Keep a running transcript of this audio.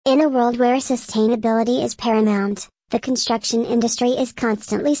In a world where sustainability is paramount, the construction industry is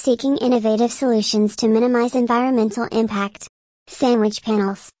constantly seeking innovative solutions to minimize environmental impact. Sandwich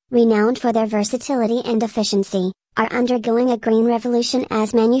panels, renowned for their versatility and efficiency, are undergoing a green revolution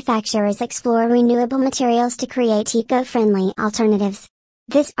as manufacturers explore renewable materials to create eco-friendly alternatives.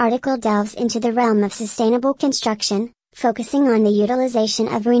 This article delves into the realm of sustainable construction, focusing on the utilization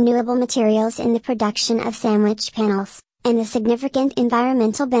of renewable materials in the production of sandwich panels, and the significant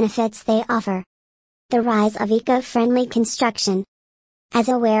environmental benefits they offer. The rise of eco-friendly construction. As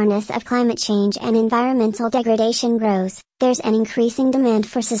awareness of climate change and environmental degradation grows, there's an increasing demand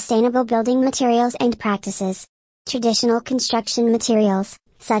for sustainable building materials and practices. Traditional construction materials,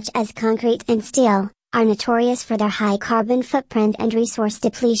 such as concrete and steel, are notorious for their high carbon footprint and resource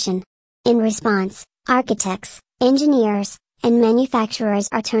depletion. In response, architects, engineers, and manufacturers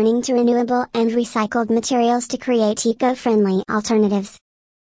are turning to renewable and recycled materials to create eco-friendly alternatives.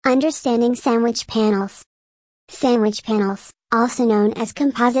 Understanding sandwich panels. Sandwich panels, also known as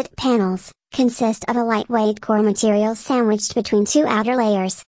composite panels, consist of a lightweight core material sandwiched between two outer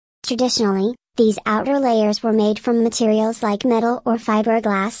layers. Traditionally, these outer layers were made from materials like metal or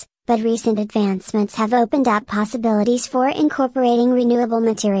fiberglass, but recent advancements have opened up possibilities for incorporating renewable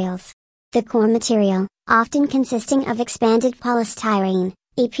materials. The core material, often consisting of expanded polystyrene,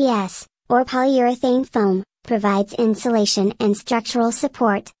 EPS, or polyurethane foam, provides insulation and structural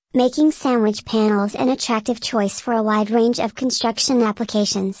support, making sandwich panels an attractive choice for a wide range of construction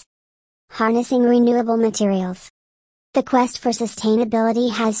applications. Harnessing renewable materials. The quest for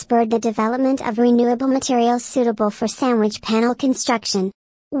sustainability has spurred the development of renewable materials suitable for sandwich panel construction.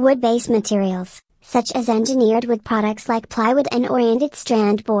 Wood-based materials, such as engineered wood products like plywood and oriented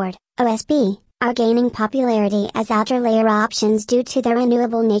strand board, OSB, are gaining popularity as outer layer options due to their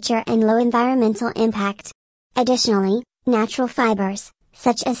renewable nature and low environmental impact. Additionally, natural fibers,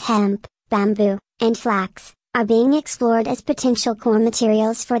 such as hemp, bamboo, and flax, are being explored as potential core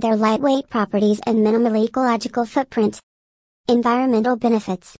materials for their lightweight properties and minimal ecological footprint. Environmental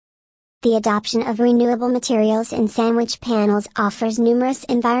benefits. The adoption of renewable materials in sandwich panels offers numerous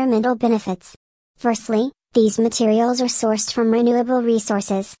environmental benefits. Firstly, these materials are sourced from renewable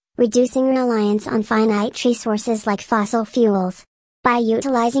resources, reducing reliance on finite resources like fossil fuels. By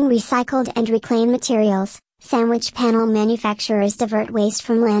utilizing recycled and reclaimed materials, sandwich panel manufacturers divert waste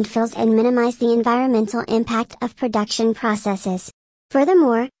from landfills and minimize the environmental impact of production processes.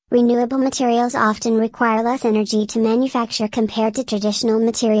 Furthermore, renewable materials often require less energy to manufacture compared to traditional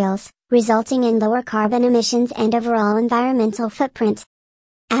materials, resulting in lower carbon emissions and overall environmental footprint.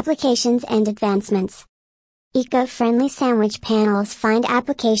 Applications and advancements. Eco-friendly sandwich panels find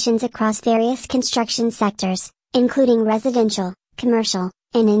applications across various construction sectors, including residential, commercial,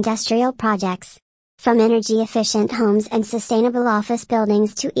 and industrial projects. From energy-efficient homes and sustainable office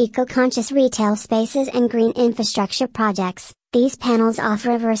buildings to eco-conscious retail spaces and green infrastructure projects, these panels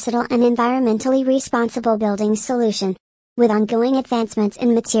offer a versatile and environmentally responsible building solution. With ongoing advancements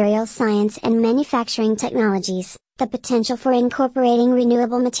in material science and manufacturing technologies, the potential for incorporating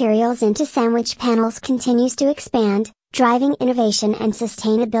renewable materials into sandwich panels continues to expand, driving innovation and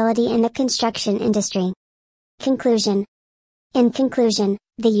sustainability in the construction industry. Conclusion. In conclusion,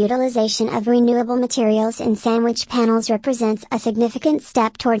 the utilization of renewable materials in sandwich panels represents a significant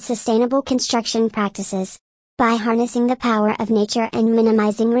step toward sustainable construction practices. By harnessing the power of nature and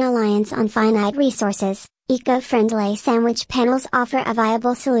minimizing reliance on finite resources, eco-friendly sandwich panels offer a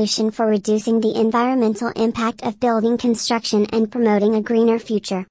viable solution for reducing the environmental impact of building construction and promoting a greener future.